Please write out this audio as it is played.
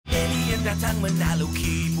datang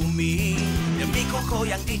menaluki bumi demi koko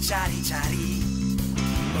yang dicari-cari.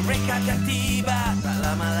 Mereka akan tiba tak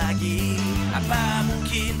lama lagi. Apa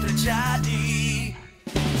mungkin terjadi?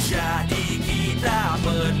 Jadi kita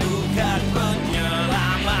perlukan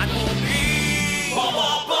penyelamat bumi.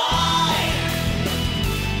 BoBoiBoy,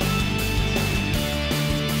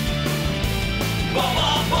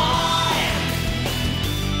 BoBoiBoy,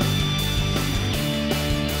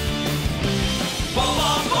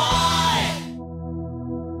 BoBoiBoy.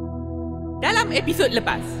 Dalam episod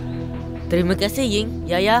lepas. Terima kasih Ying,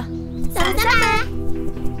 Yaya. Sama-sama.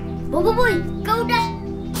 BoBoiBoy, kau dah...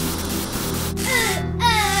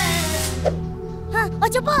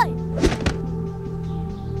 Ocobot!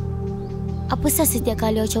 Apa sah setiap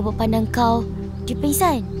kali Ocobot pandang kau, dia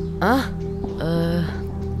pingsan?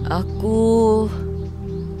 Aku...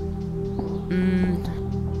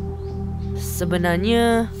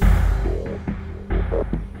 Sebenarnya...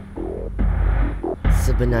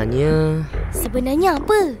 Sebenarnya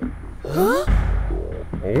apa? Huh?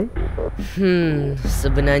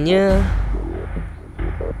 Sebenarnya...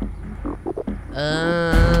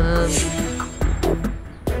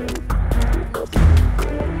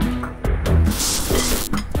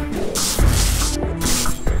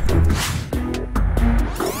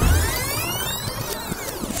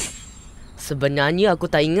 Sebenarnya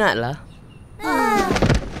aku tak ingat lah.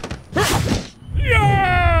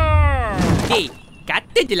 Hey,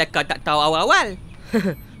 kata je lah kau tak tahu awal-awal.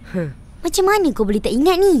 Macam mana kau boleh tak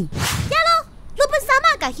ingat ni? Ya loh, lu pun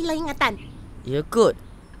samakah hilang ingatan? Ya kot.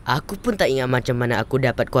 Aku pun tak ingat macam mana aku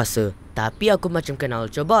dapat kuasa. Tapi aku macam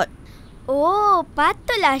kenal Ocobot. Oh,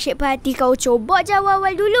 patutlah asyik perhati kau Ocobot je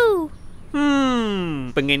awal-awal dulu.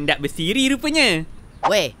 Pengendap bersiri rupanya.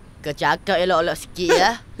 Weh, kau cakap elok-elok sikit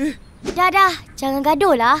ya. Dah, jangan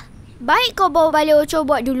gaduh lah. Baik kau bawa balik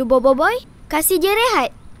Ocobot dulu, BoBoiBoy. Kasih dia rehat.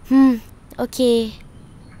 Okey.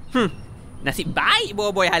 Nasib baik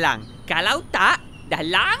BoBoiBoy halang. Kalau tak, dah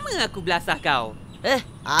lama aku belasah kau.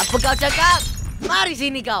 Apa kau cakap? Mari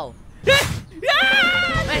sini kau.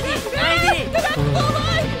 Mari sini.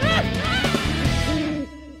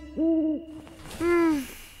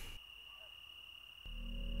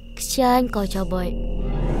 Kesian kau Ocobot.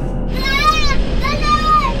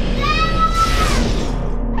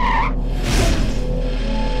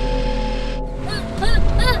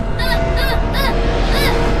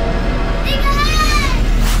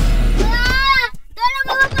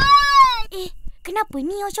 Kenapa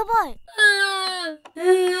ni Ocobot?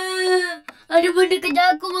 Ada benda kejar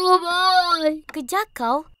aku, BoBoiBoy. Kejar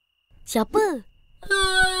kau? Siapa?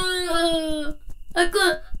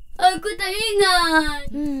 Aku tak ingat.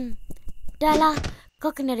 Dah lah,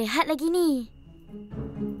 kau kena rehat lagi ni.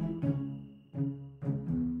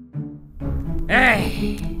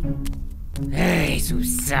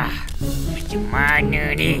 Susah. Macam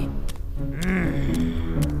mana ni?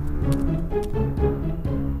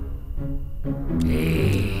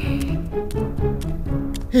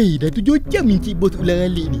 Hei, dah 7 jam Encik Bos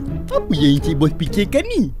ulang-alik ni. Apa yang Encik Bos fikirkan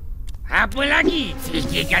ni? Apa lagi?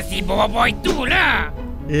 Fikirkan si BoBoiBoy tu lah.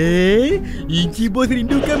 Encik Bos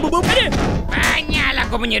rindukan BoBoiBoy? Banyaklah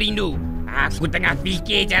kau punya rindu. Aku tengah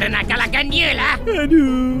fikir cara nak kalahkan dia lah.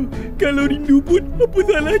 Aduh, kalau rindu pun apa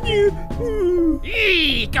salahnya?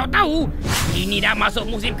 Kau tahu? Ini dah masuk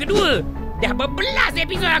musim kedua. Dah berbelas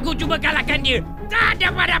episod aku cuba kalahkan dia. Tak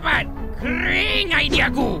dapat-dapat. Kering idea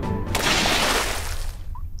aku.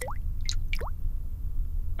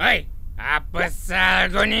 Hei, apa sal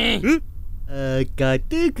kau ni?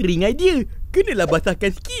 Kata kering idea. Kenalah basahkan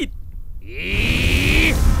sikit.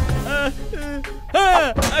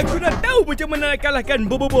 Aku dah tahu macam mana nak kalahkan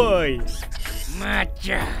BoBoiBoy.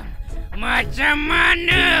 Macam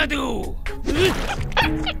mana tu?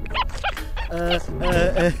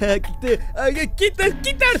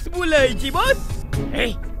 Kita semula, Encik Bos.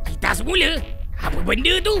 Kita semula? Apa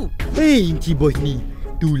benda tu? Encik Bos ni.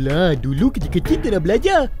 Itulah dulu kecil-kecil kita dah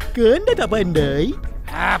belajar. Kan dah tak pandai?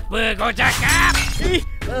 Apa kau cakap?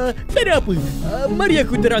 Tak ada apa. Mari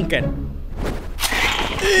aku terangkan.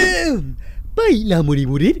 Baiklah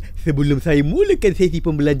murid-murid, sebelum saya mulakan sesi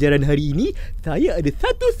pembelajaran hari ini, saya ada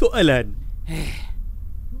satu soalan.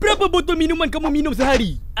 Berapa botol minuman kamu minum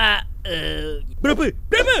sehari? Berapa?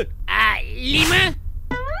 5.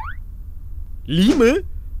 5?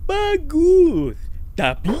 Bagus.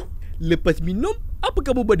 Tapi, lepas minum, apa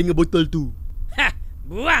kamu buat dengan botol tu?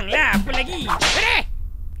 Buanglah, apa lagi?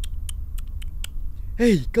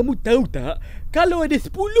 Hei, kamu tahu tak? Kalau ada 10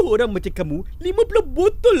 orang macam kamu, 50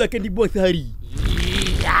 botol akan dibuang sehari.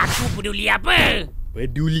 Aku peduli apa?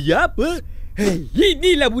 Peduli apa? Hei,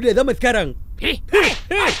 inilah budak zaman sekarang.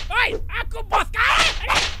 Aku bos kau!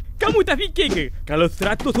 Kau Kamu tak fikir ke? Kalau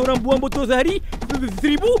 100 orang buang botol sehari,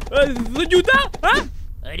 1000, sejuta? Ha?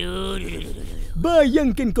 Aduh.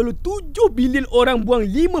 Bayangkan kalau 7 bilion orang buang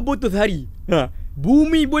 5 botol sehari.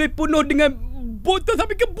 Bumi boleh penuh dengan botol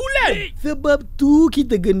sampai ke bulan. Sebab tu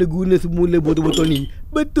kita kena guna semula botol-botol ni.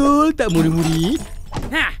 Betul tak murid-murid?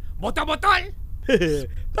 Botol-botol?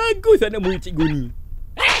 Bagus anak murid cikgu ni.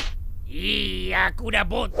 Aku dah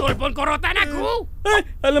botol pun korotan aku.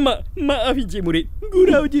 Alamak, maaf Encik Murid.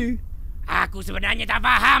 Gurau je. Aku sebenarnya tak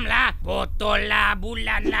faham lah. Botol lah,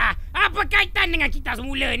 bulan lah. Apa kaitan dengan kita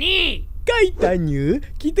semula ni? Kaitannya,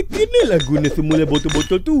 kita kenalah guna semula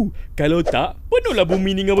botol-botol tu. Kalau tak, penuhlah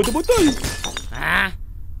bumi ni dengan botol-botol.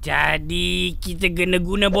 Jadi kita kena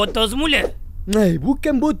guna botol semula?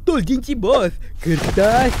 Bukan botol je Encik Bos.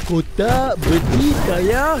 Kertas, kotak, besi,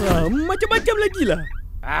 kaya, macam-macam lagi lah.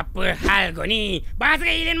 Apa hal kau ni? Bahasa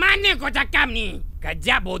alien mana kau cakap ni?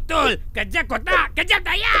 Kejap botol, kejap kotak, kejap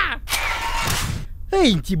tayar.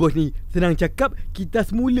 Hei Encik Bos ni, senang cakap, kita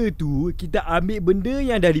semula tu, kita ambil benda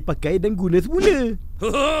yang dah dipakai dan guna semula.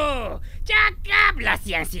 Cakaplah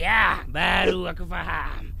siang-siang. Baru aku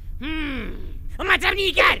faham. Macam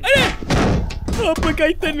ni kan? Apa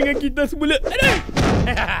kaitan dengan kita semula?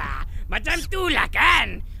 Macam itulah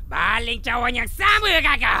kan? Baling cawan yang sama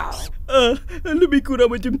kat kau. Lebih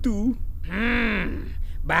kurang macam tu.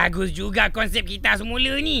 Bagus juga konsep kita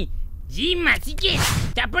semula ni. Jimat sikit.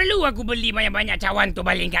 Tak perlu aku beli banyak-banyak cawan tu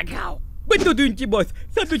baling kat kau. Betul tu Encik Bos.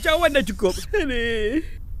 1 cawan dah cukup.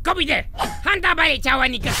 Kau Peter, hantar balik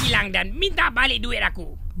cawan ni ke kilang dan minta balik duit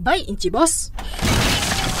aku. Baik Encik Bos.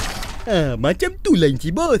 Macam tu lah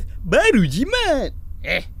Encik Bos. Baru jimat.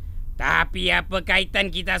 Tapi apa kaitan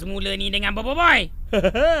kita semula ni dengan BoBoiBoy?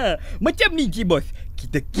 Macam ni Encik Bos.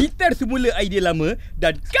 Kita kitar semula idea lama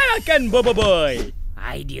dan kalahkan BoBoiBoy.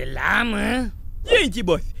 Idea lama? Ya Encik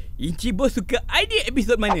Bos. Encik Bos suka idea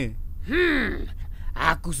episod mana?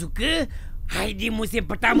 Aku suka idea musim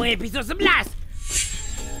pertama episod 11.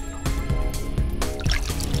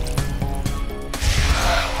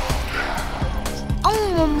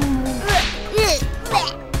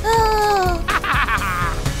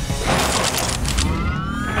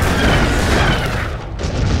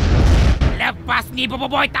 Lepas ni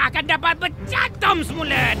BoBoiBoy tak akan dapat bercantum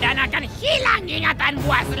semula dan akan hilang ingatan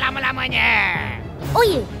buat selama-lamanya. Oh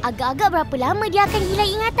ya, agak-agak berapa lama dia akan hilang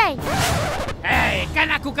ingatan? Kan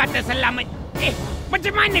aku kata selama...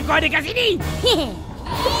 macam mana kau ada kat sini?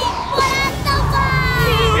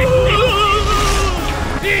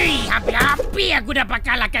 Hampir-hampir aku dapat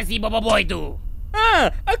kalahkan si BoBoiBoy tu.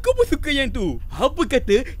 Aku pun suka yang tu. Apa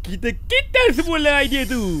kata kita kitar semula idea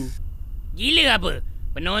tu? Gila apa?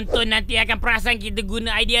 Penonton nanti akan perasan kita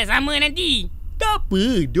guna idea sama nanti. Tak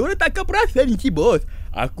apa, diorang tak akan perasan Encik Bos.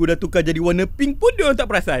 Aku dah tukar jadi warna pink pun diorang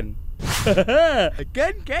tak perasan.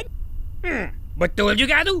 Kan? Betul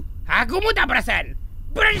juga tu. Aku pun tak perasan.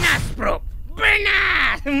 Bernas, bro.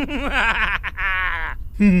 Bernas.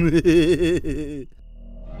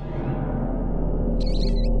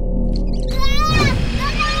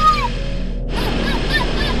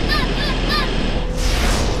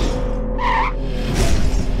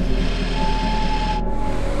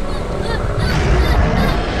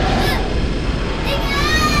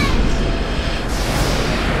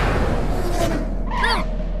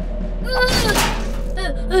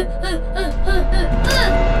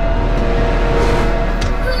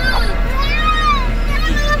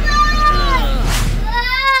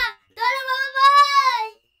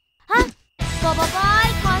 BoBoiBoy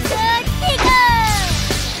kuasa 3.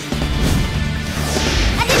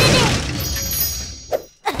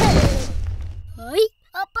 Hai,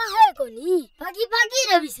 apa hal kau ni? Pagi-pagi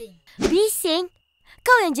dah bising. Bising?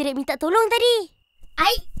 Kau yang jerit minta tolong tadi.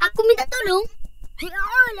 Ai, aku minta tolong. Ya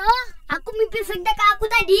Allah, aku mimpi Fengda kat aku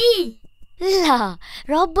tadi. Lah,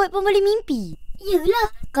 robot pun boleh mimpi.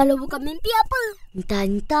 Yelah, kalau bukan mimpi apa?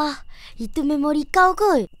 Entah-entah, itu memori kau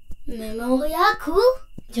kot. Memori aku?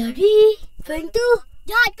 Jadi, Feng tu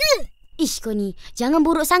jahat ke? Ish kau ni, jangan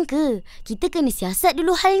buruk sangka. Kita kena siasat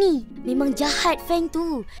dulu hal ni. Memang jahat Feng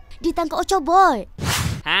tu. Dia tangkap Ocobot.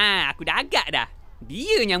 Aku dah agak dah.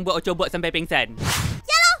 Dia yang buat Ocobot sampai pengsan.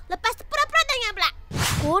 Yalah, lepas tu pura-pura tanya pula.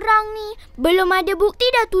 Korang ni, belum ada bukti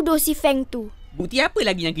dah tuduh si Feng tu. Bukti apa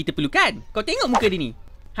lagi yang kita perlukan? Kau tengok muka dia ni.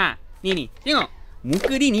 Ni. Tengok.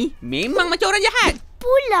 Muka dia ni memang macam orang jahat.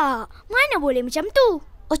 Pula, mana boleh macam tu?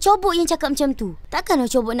 Ocobot yang cakap macam tu. Takkan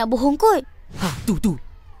Ocobot nak bohong kot? Tu.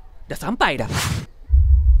 Dah sampai dah.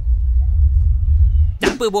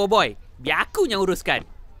 Tak apa, BoBoiBoy. Biar aku yang uruskan.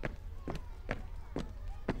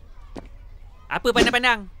 Apa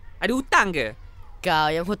pandang-pandang? Ada hutang ke? Kau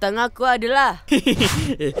yang hutang aku adalah.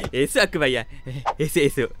 Esok aku bayar.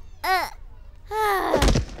 Esok.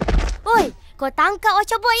 Kau tangkap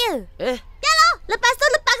Ochoboy je. Lepas tu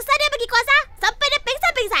lepaskan dia bagi kuasa sampai dia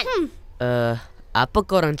pingsan-pingsan. Apa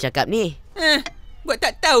korang cakap ni? Buat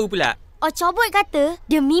tak tahu pula. Ochoboy kata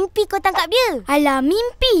dia mimpi kau tangkap dia. Alah,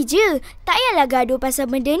 mimpi je. Tak payahlah gaduh pasal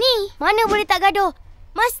benda ni. Mana boleh tak gaduh?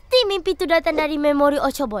 Mesti mimpi tu datang dari memori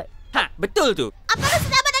Ochoboy. Ha, betul tu. Apa lu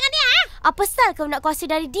sedap dengan dia? Apa sal kau nak kuasa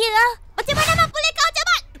dari dia lah? Macam mana mak boleh kau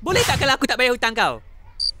cepat? Boleh tak kalau aku tak bayar hutang kau?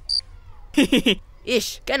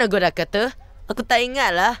 Ish, kan aku dah kata. Aku tak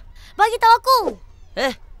ingat lah. Bagi tahu aku.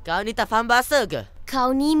 Kau ni tak faham bahasa ke?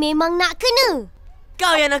 Kau ni memang nak kena.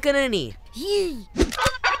 Kau yang nak kena ni.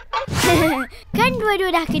 Kan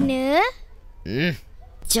dua-dua dah kena.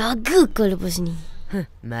 Jaga kau lepas ni.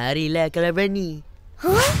 Marilah kalau berani.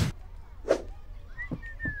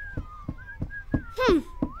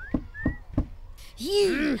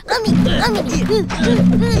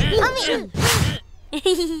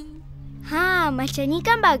 Macam ni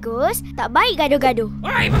kan bagus. Tak baik gaduh-gaduh.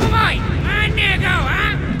 Oi, BoBoiBoy! Mana kau,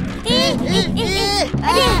 ha?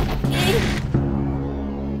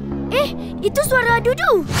 Itu suara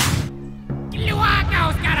Dudu. Keluar kau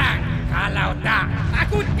sekarang! Kalau tak,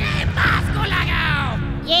 aku tembak sekolah kau!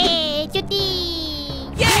 Yeay, cuti.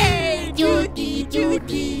 Yeay! Cuti!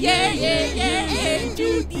 Yeay!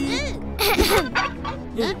 Cuti!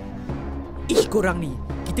 Korang ni.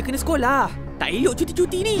 Kita kena sekolah. Tak elok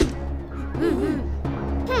cuti-cuti ni.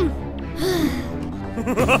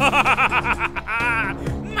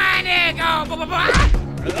 Mana kau, BoBoiBoy?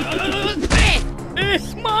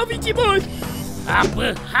 Maaf Encik Bos.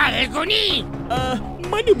 Apa hal kau ni?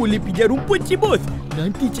 Mana boleh pijak rumput Encik Bos?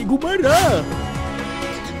 Nanti cikgu marah.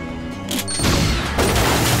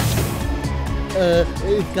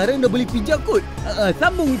 Sekarang dah boleh pijak kot.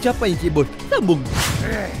 Sambung ucapan Encik Bos. Sambung.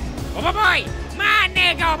 BoBoiBoy! Mana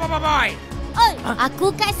kau, BoBoiBoy? Oi,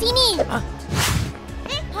 aku kat sini.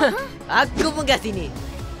 Aku pun kat sini.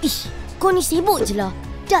 Ish, kau ni sibuk je lah.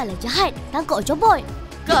 Dah lah jahat. Tangkap Ochoboy.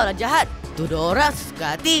 Kau lah jahat. Tuduh orang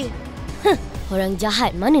suka hati. Orang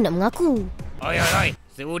jahat mana nak mengaku? Oi.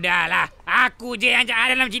 Sudahlah. Aku je yang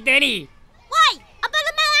jahat dalam cerita ni. Woi, apa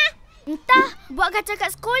lu mau ah? Entah, buat kacau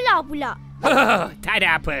kat sekolah pula. Tak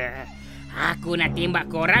ada apa. Aku nak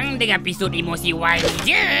tembak korang dengan pistol emosi Y ni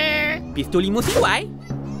je. Pistol emosi Y?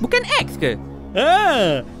 Bukan X ke?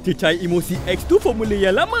 Cecair emosi X tu formula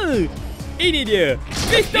yang lama. Ini dia,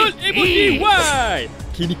 pistol emosi Y.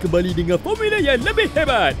 Kini kembali dengan formula yang lebih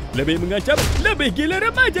hebat, lebih mengancam, lebih gila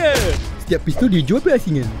remaja. Setiap pistol dijual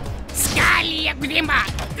berasingan. Sekali aku tembak,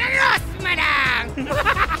 terus madang.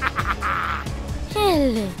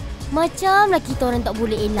 Hele, macamlah kita orang tak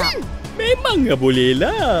boleh elak. Memang tak boleh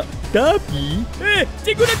elak. Tapi,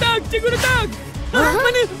 cikgu datang.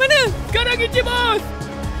 Mana? Sekarang Encik Bos.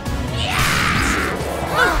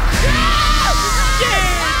 Kena.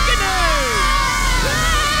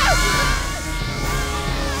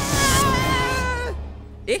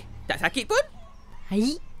 Tak sakit pun?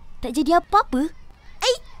 Hai, tak jadi apa-apa.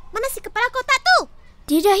 Mana si kepala kotak tu?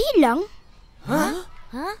 Dia dah hilang.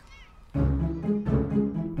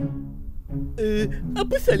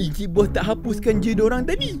 Apa salah Encik Bos tak hapuskan je diorang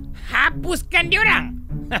tadi? Hapuskan diorang?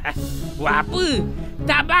 Buat apa?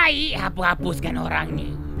 Tak baik hapuskan orang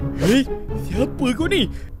ni. Siapa kau ni?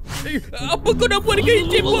 Apa kau dah buat dengan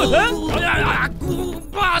Encik Bos, ha? Aku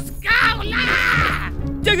bos kau lah!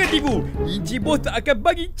 Jangan tipu. Encik Bos tak akan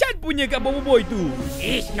bagi Chan punya kat BoBoiBoy tu.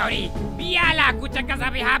 Ish kau ni, biarlah aku cakap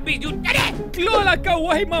sampai habis dulu. Keluarlah kau,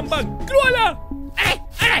 wahai mambang. Keluarlah.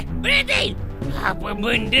 Berhenti! Apa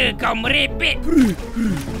benda kau merepek?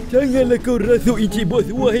 Janganlah kau rasuk Encik Bos,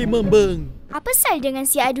 wahai mambang. Apa sal dengan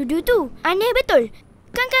si Adudu tu? Aneh betul.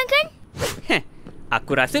 Kan?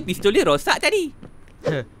 Aku rasa pistol dia rosak tadi.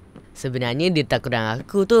 Sebenarnya dia tak kurang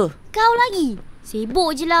aku tu. Kau lagi.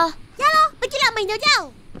 Sibuk je lah. Yalah, pergilah main jauh-jauh.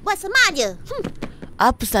 Buat semak je.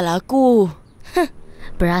 Apa salah aku?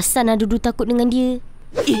 Perasan Adudu takut dengan dia.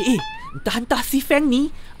 Entah-entah si Feng ni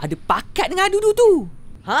ada pakat dengan Adudu tu.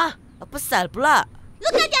 Apa sal pula? Lu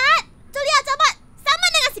kan jahat. Tulia coba. Sama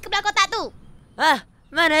dengan si kepala kotak tu.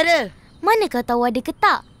 Mana ada? Mana kau tahu ada ke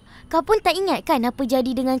tak? Kau pun tak ingat kan apa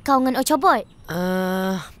jadi dengan kau dengan Ochoboy?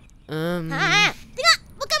 Tengok.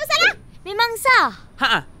 Bukan bersalah. Memang sah.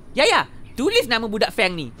 Yaya, tulis nama budak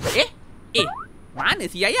Feng ni. Mana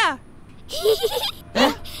si Yaya?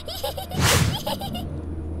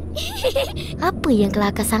 Apa yang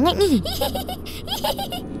kelakar sangat ni?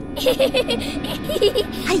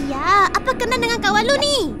 Ayah, apa kena dengan kawan lu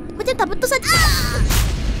ni? Macam tak betul saja.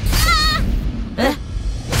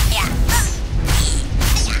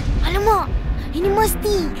 Alamak, ini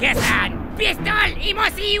mesti. Kesan pistol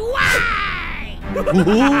emosi Y!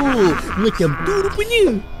 Macam tu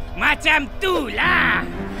rupanya. Macam tu lah.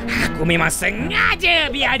 Aku memang sengaja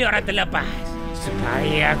biar ada orang terlepas.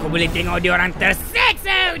 Supaya aku boleh tengok dia orang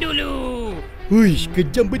terseksa dulu. Huish,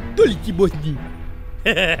 kejam betul Cik Bos ni.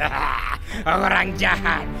 Orang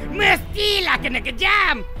jahat mestilah kena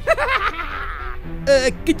kejam.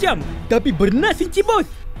 Kejam, tapi bernas Cik Bos.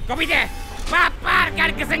 Komputer,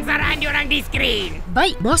 paparkan kesengsaraan diorang di skrin.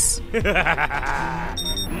 Baik, bos.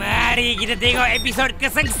 Mari kita tengok episod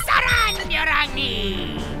kesengsaraan diorang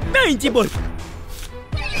ni. Main Cik Bos.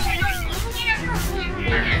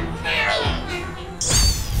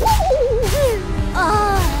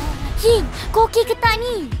 Jin, kau okey ke tak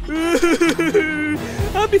ni?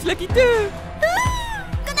 Habislah kita.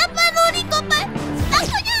 Kenapa Nuri kopat?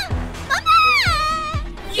 Takutnya. Mama!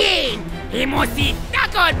 Yin, emosi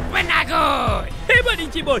takut penakut. Hebat ni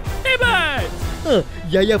Cik Bos, hebat.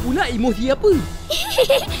 Yaya pula emosi apa?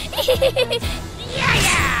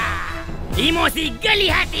 Ya. Emosi geli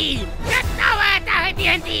hati. Ketawa tak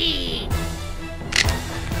henti-henti.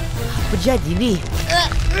 Apa jadi ni?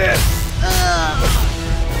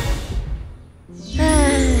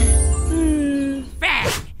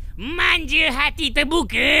 Fact, manja hati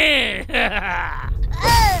terbuka.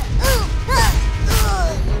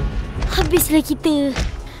 Habislah kita.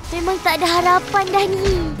 Memang tak ada harapan dah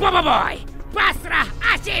ni. BoBoiBoy, pasrah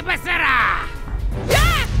asyik berserah.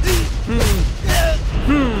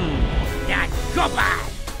 Dan Gopal,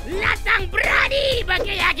 latang berani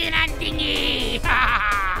berkeyakinan tinggi.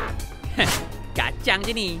 Kacang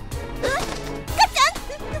je ni. Kacang!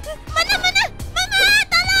 Mana? Mama,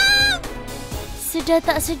 tolong! Sedar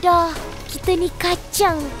tak sedar, kita ni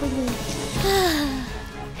kacang punya.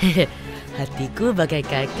 Hatiku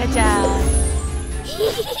bagaikan kacang.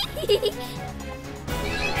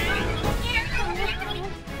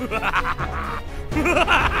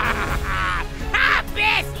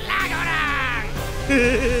 Habislah korang.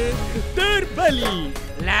 Terbalik.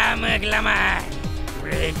 Lama-kelamaan,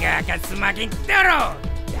 mereka akan semakin teruk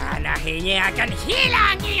dan akhirnya akan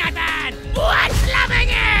hilang ingatan buat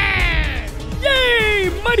selamanya.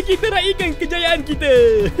 Yeay, mari kita raikan kejayaan kita.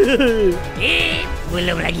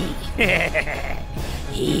 Belum lagi.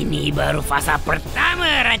 Ini baru fasa pertama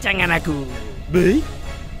rancangan aku. Baik,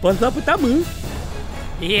 fasa pertama.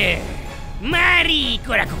 Ya, mari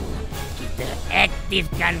ikut aku. Kita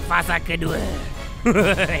aktifkan fasa kedua.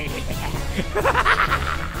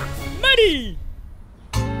 Mari.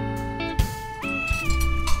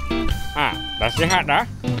 Dah sihat dah?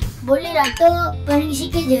 Boleh Datuk, pergi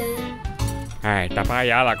kerja. Hai, tak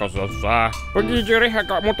payahlah kau susah-susah. Pergi je rehat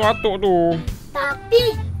kat motor atuk tu.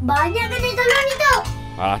 Tapi, banyak kena tolong ni tu.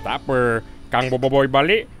 Tak apa. Kang BoBoiBoy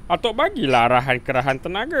balik, atuk bagilah arahan kerahan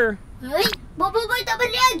tenaga. Hei, BoBoiBoy tak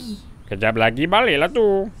balik lagi. Kejap lagi baliklah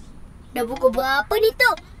tu. Dah pukul berapa ni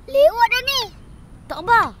tu? Lewat dah ni. Tak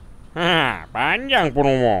apa. Panjang pun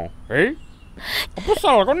umur. Apa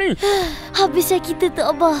salah kau ni? Habislah kita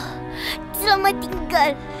tak apa. Selamat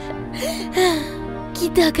tinggal.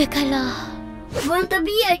 Kita akan kalah. Buang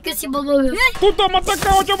terbiar ke si BoBoiBoy? Tutup mata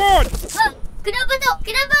kau, Cobot! Kenapa tu?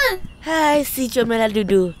 Kenapa? Hai si comel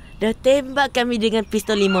dudu. Dah tembak kami dengan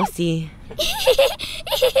pistol emosi.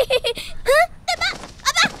 Tembak?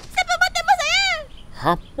 Abang, siapa mau tembak saya?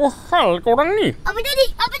 Apa hal korang ni? Apa tadi?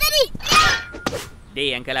 Dek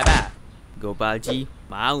yang kalah. Gopalji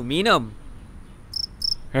mau minum.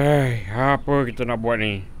 Apa kita nak buat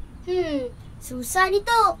ni? Susah ni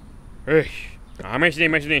tu. Mari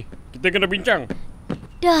sini. Kita kena bincang.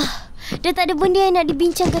 Dah tak ada benda yang nak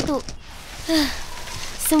dibincangkan tu.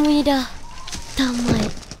 Semuanya dah tamat.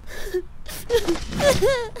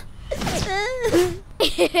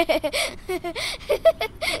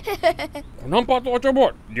 Kau nampak tu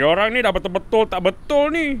Cobot? Dia orang ni dah betul-betul tak betul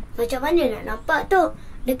ni. Macam mana nak nampak tu?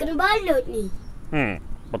 Dia kena balut ni.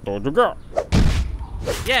 Betul juga.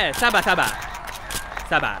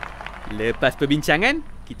 Sabar. Lepas perbincangan,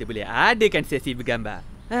 kita boleh adakan sesi bergambar.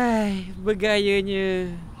 Bergayanya.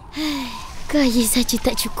 Gaya saja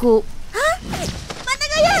tak cukup. Mana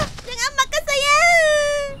gaya? Jangan makan saya.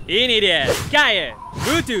 Ini dia, gaya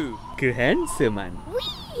butuh kehandsoman.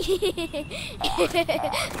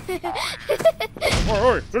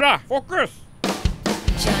 Oi, sudah, fokus.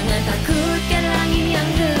 Jangan takut